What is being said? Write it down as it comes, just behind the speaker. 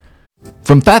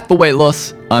From Fat for Weight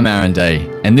Loss, I'm Aaron Day,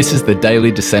 and this is the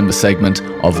daily December segment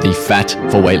of the Fat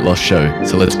for Weight Loss show.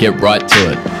 So let's get right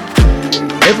to it.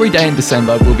 Every day in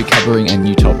December, we'll be covering a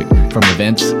new topic, from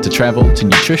events to travel to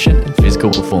nutrition and physical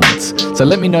performance. So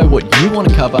let me know what you want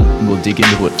to cover, and we'll dig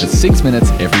into it for 6 minutes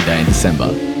every day in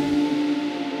December.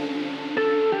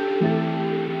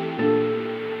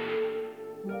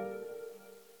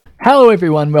 Hello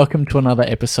everyone, welcome to another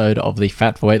episode of the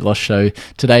Fat for Weight Loss show.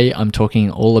 Today I'm talking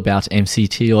all about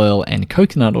MCT oil and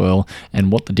coconut oil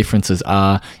and what the differences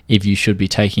are, if you should be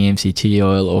taking MCT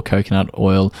oil or coconut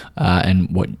oil, and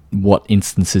what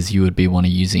instances you would be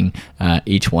using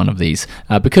each one of these.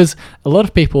 Because a lot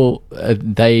of people,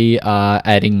 they are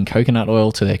adding coconut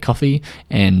oil to their coffee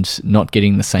and not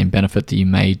getting the same benefit that you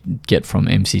may get from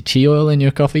MCT oil in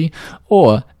your coffee,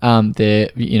 or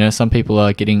some people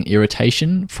are getting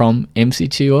irritation from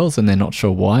MCT oils and they're not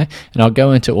sure why, and I'll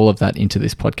go into all of that into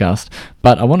this podcast.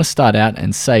 But I want to start out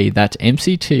and say that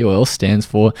MCT oil stands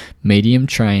for medium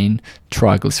chain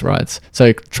triglycerides.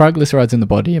 So triglycerides in the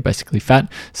body are basically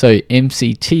fat. So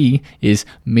MCT is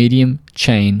medium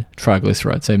chain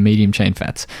triglycerides, so medium chain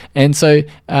fats. And so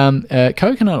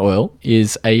coconut oil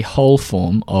is a whole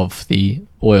form of the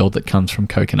oil that comes from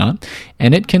coconut,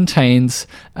 and it contains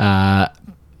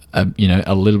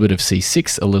a little bit of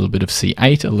C6, a little bit of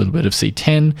C8, a little bit of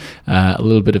C10, a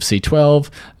little bit of C12,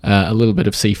 a little bit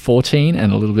of C14,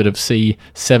 and a little bit of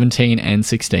C17 and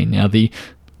 16. Now,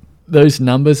 those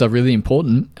numbers are really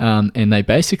important, and they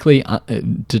basically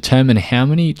determine how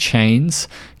many chains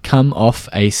come off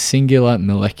a single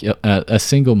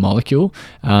molecule.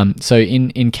 So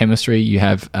in chemistry, you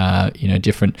have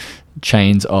different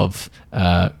chains of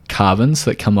carbons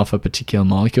that come off a particular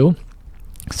molecule.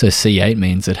 So C8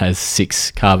 means it has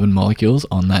 6 carbon molecules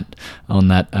on that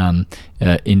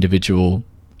individual.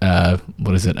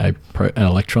 What is it? An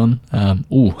electron?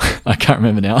 I can't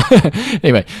remember now.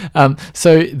 Anyway,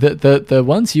 so the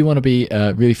ones you want to be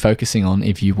really focusing on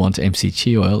if you want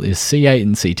MCT oil is C8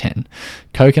 and C10.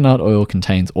 Coconut oil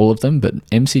contains all of them, but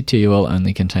MCT oil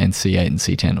only contains C8 and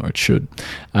C10, or it should.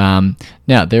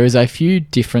 Now, there is a few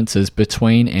differences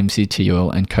between MCT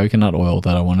oil and coconut oil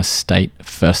that I want to state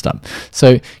first up.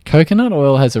 So coconut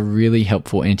oil has a really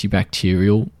helpful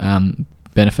antibacterial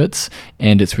benefits,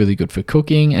 and it's really good for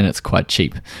cooking, and it's quite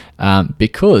cheap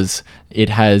because it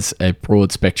has a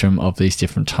broad spectrum of these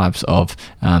different types of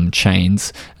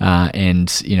chains,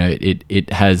 and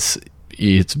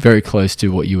it's very close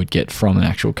to what you would get from an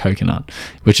actual coconut,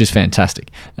 which is fantastic.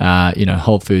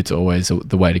 Whole foods are always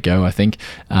the way to go, I think,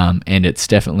 and it's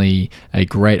definitely a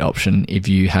great option if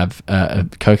you have a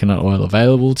coconut oil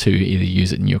available to either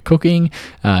use it in your cooking,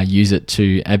 use it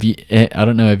to, I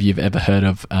don't know if you've ever heard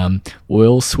of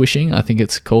oil swishing, I think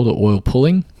it's called, or oil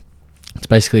pulling. It's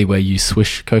basically where you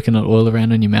swish coconut oil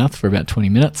around in your mouth for about 20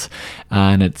 minutes,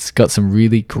 and it's got some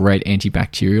really great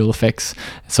antibacterial effects.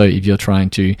 So if you're trying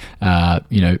to,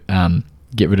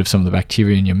 get rid of some of the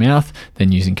bacteria in your mouth,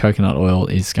 then using coconut oil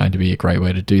is going to be a great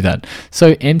way to do that.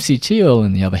 So MCT oil,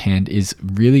 on the other hand, is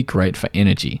really great for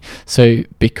energy. So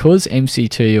because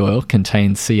MCT oil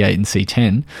contains C8 and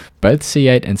C10, both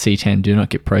C8 and C10 do not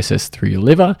get processed through your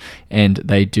liver, and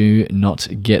they do not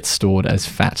get stored as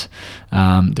fat.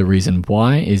 The reason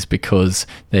why is because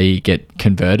they get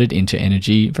converted into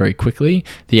energy very quickly.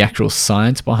 The actual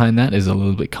science behind that is a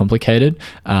little bit complicated,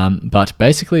 but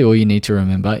basically all you need to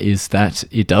remember is that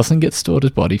it doesn't get stored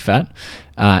as body fat,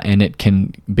 and it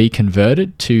can be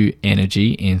converted to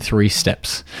energy in 3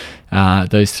 steps.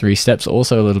 Those 3 steps are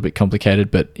also a little bit complicated,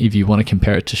 but if you want to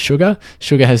compare it to sugar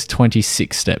has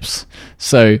 26 steps.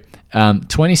 So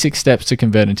 26 steps to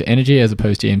convert into energy as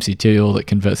opposed to MCT oil that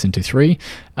converts into 3.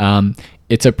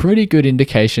 It's a pretty good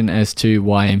indication as to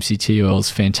why MCT oil is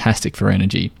fantastic for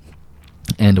energy,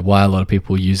 and why a lot of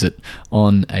people use it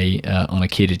on a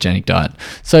ketogenic diet.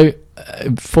 So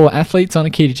for athletes on a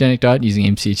ketogenic diet, using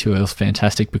MCT oil is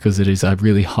fantastic because it is a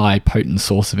really high potent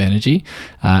source of energy,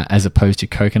 as opposed to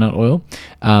coconut oil.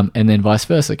 And then vice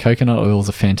versa, coconut oil is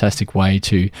a fantastic way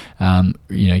to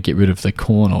get rid of the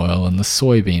corn oil and the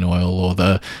soybean oil, or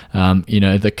the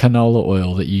canola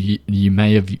oil that you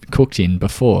may have cooked in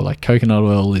before. Like coconut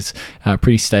oil is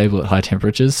pretty stable at high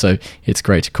temperatures, so it's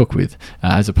great to cook with,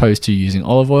 as opposed to using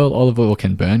olive oil. Olive oil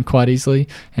can burn quite easily,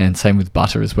 and same with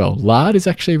butter as well. Lard is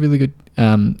actually a really good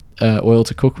oil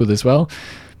to cook with as well,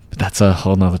 but that's a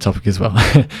whole nother topic as well.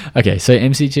 Okay, so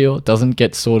MCT oil doesn't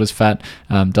get stored as fat,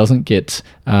 doesn't get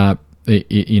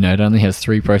it only has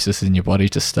 3 processes in your body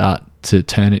to start to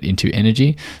turn it into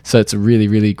energy, so it's a really,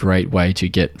 really great way to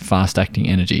get fast acting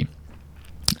energy.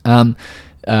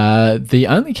 The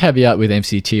only caveat with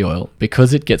MCT oil,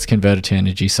 because it gets converted to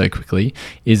energy so quickly,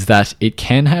 is that it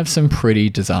can have some pretty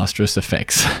disastrous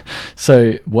effects.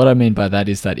 So what I mean by that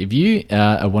is that if you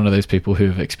are one of those people who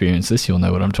have experienced this, you'll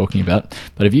know what I'm talking about.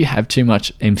 But if you have too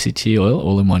much MCT oil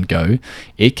all in one go,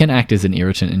 it can act as an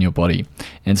irritant in your body.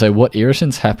 And so what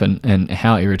irritants happen and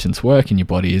how irritants work in your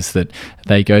body is that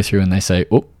they go through and they say,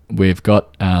 oh, we've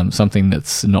got something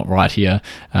that's not right here.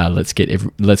 Let's get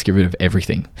rid of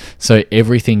everything. So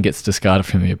everything gets discarded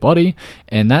from your body,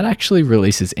 and that actually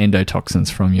releases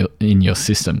endotoxins in your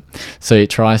system. So it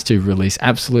tries to release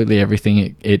absolutely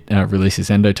everything. It releases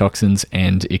endotoxins,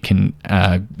 and it can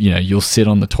you'll sit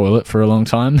on the toilet for a long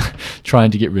time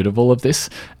trying to get rid of all of this,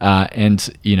 and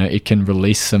it can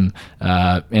release some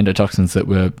endotoxins that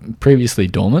were previously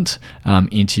dormant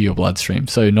into your bloodstream.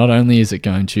 So not only is it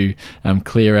going to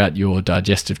clear out your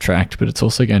digestive tract, but it's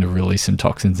also going to release some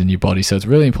toxins in your body. So it's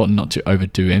really important not to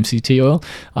overdo MCT oil.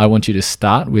 I want you to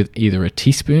start with either a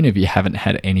teaspoon if you haven't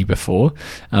had any before,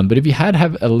 but if you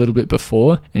have a little bit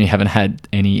before and you haven't had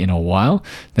any in a while,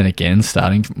 then again,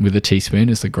 starting with a teaspoon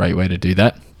is a great way to do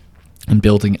that, and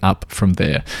building up from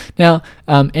there. Now,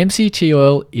 MCT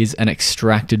oil is an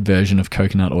extracted version of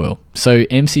coconut oil. So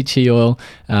MCT oil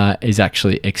is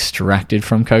actually extracted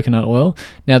from coconut oil.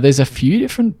 Now, there's a few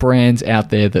different brands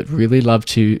out there that really love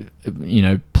to,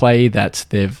 play that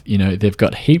they've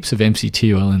got heaps of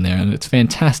MCT oil in there, and it's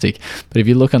fantastic. But if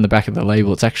you look on the back of the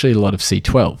label, it's actually a lot of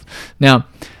C12. Now,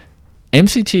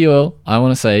 MCT oil, I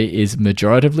want to say, is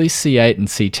majoritively C8 and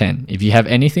C10. If you have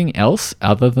anything else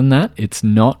other than that, it's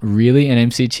not really an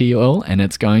MCT oil, and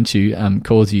it's going to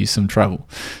cause you some trouble.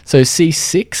 So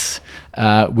C6,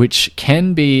 which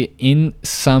can be in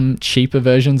some cheaper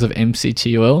versions of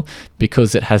MCT oil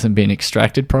because it hasn't been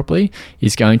extracted properly,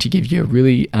 is going to give you a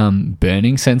really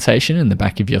burning sensation in the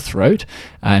back of your throat,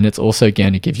 and it's also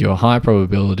going to give you a high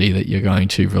probability that you're going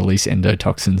to release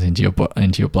endotoxins into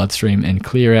your bloodstream and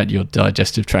clear out your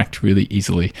digestive tract really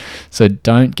easily. So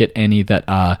don't get any that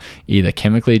are either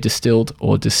chemically distilled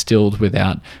or distilled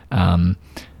without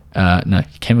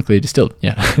chemically distilled,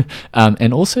 yeah.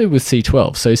 And also with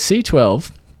C12. So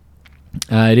C12,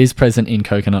 it is present in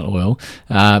coconut oil,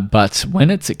 but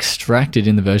when it's extracted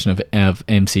in the version of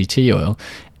MCT oil,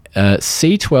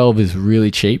 C12 is really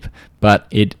cheap, but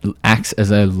it acts as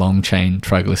a long-chain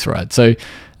triglyceride. So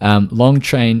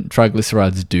long-chain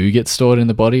triglycerides do get stored in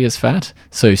the body as fat.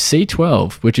 So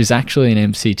C12, which is actually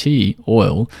an MCT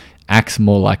oil, acts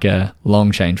more like a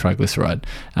long-chain triglyceride.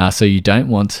 So you don't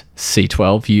want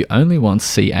C12, you only want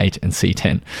C8 and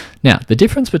C10. Now, the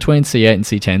difference between C8 and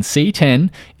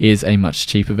C10 is a much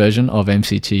cheaper version of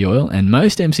MCT oil, and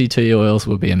most MCT oils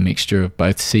will be a mixture of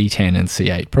both C10 and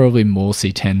C8, probably more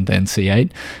C10 than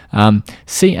C8.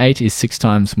 C8 is 6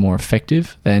 times more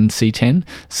effective than C10,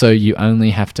 so you only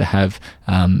have to have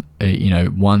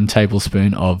 1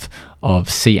 tablespoon of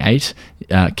C8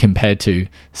 compared to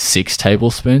 6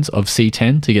 tablespoons of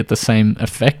C10 to get the same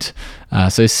effect.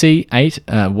 So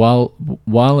C8,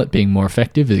 while it being more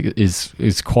effective,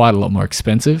 is quite a lot more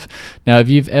expensive. Now, if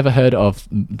you've ever heard of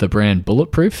the brand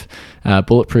Bulletproof,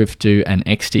 Bulletproof do an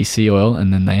XTC oil,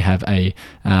 and then they have a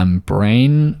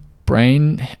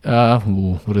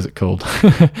what is it called?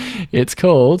 It's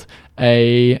called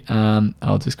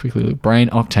I'll just quickly look, brain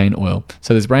octane oil.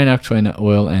 So there's brain octane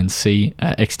oil and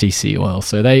XTC oil.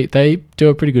 So they do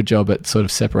a pretty good job at sort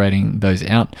of separating those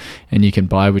out, and you can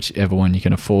buy whichever one you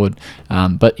can afford.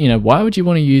 But why would you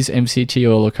want to use MCT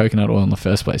oil or coconut oil in the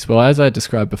first place? Well, as I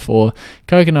described before,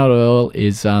 coconut oil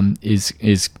is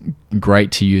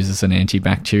great to use as an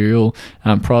antibacterial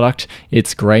product.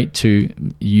 It's great to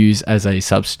use as a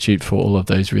substitute for all of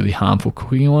those really harmful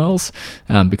cooking oils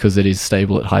because it is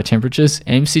stable at high temperatures.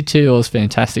 MCT oil is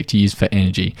fantastic to use for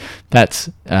energy. That's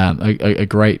a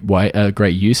great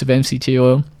use of MCT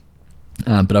oil.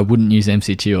 But I wouldn't use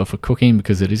MCT oil for cooking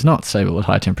because it is not stable at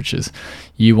high temperatures.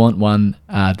 You want one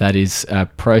that is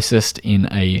processed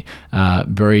in a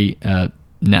very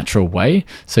natural way.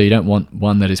 So you don't want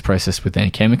one that is processed with any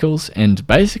chemicals. And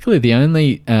basically the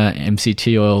only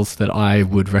MCT oils that I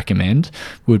would recommend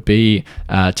would be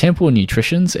Temple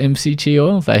Nutrition's MCT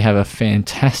oil. They have a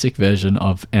fantastic version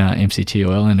of MCT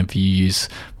oil, and if you use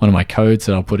one of my codes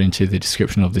that I'll put into the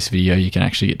description of this video, you can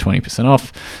actually get 20%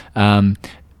 off.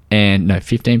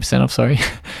 15% off, sorry.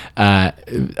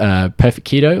 Perfect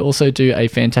Keto also do a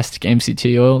fantastic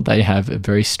MCT oil. They have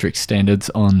very strict standards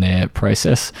on their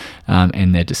process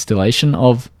and their distillation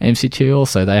of MCT oil,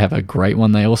 so they have a great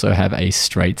one. They also have a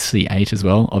straight C8 as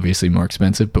well, obviously more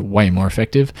expensive, but way more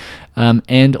effective.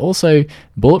 And also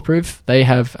Bulletproof, they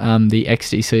have the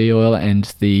XDC oil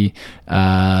and the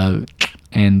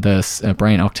and the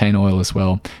brain octane oil as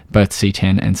well, both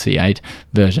C10 and C8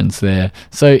 versions there.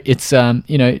 So it's,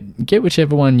 get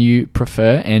whichever one you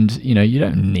prefer, and, you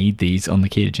don't need these on the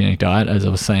ketogenic diet, as I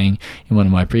was saying in one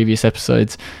of my previous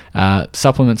episodes.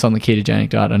 Supplements on the ketogenic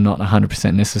diet are not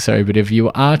 100% necessary, but if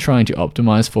you are trying to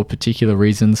optimize for particular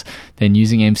reasons, then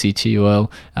using MCT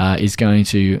oil is going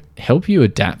to help you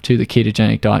adapt to the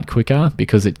ketogenic diet quicker,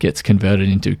 because it gets converted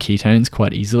into ketones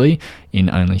quite easily in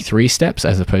only 3 steps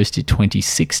as opposed to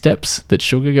 26 steps that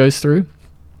sugar goes through.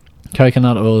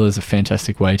 Coconut oil is a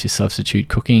fantastic way to substitute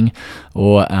cooking,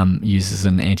 or use as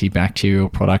an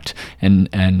antibacterial product, and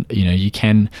you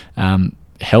can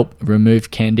help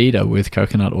remove candida with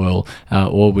coconut oil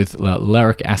or with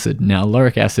lauric acid. Now,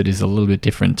 lauric acid is a little bit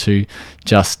different to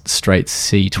just straight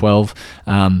C12,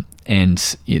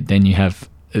 and then you have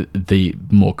the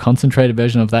more concentrated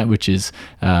version of that, which is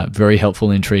very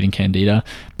helpful in treating candida,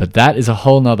 but that is a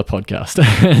whole nother podcast.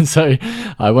 And so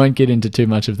I won't get into too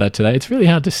much of that today. It's really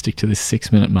hard to stick to this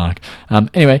 6-minute mark.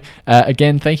 Anyway,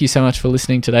 again, thank you so much for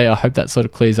listening today. I hope that sort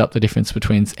of clears up the difference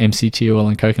between MCT oil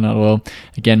and coconut oil.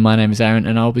 Again, my name is Aaron,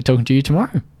 and I'll be talking to you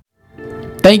tomorrow.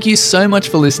 Thank you so much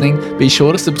for listening. Be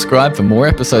sure to subscribe for more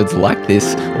episodes like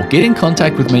this, or get in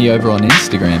contact with me over on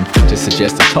Instagram to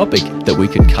suggest a topic that we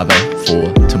could cover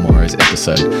for tomorrow's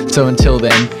episode. So until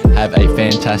then, have a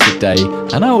fantastic day,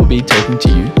 and I will be talking to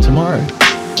you tomorrow.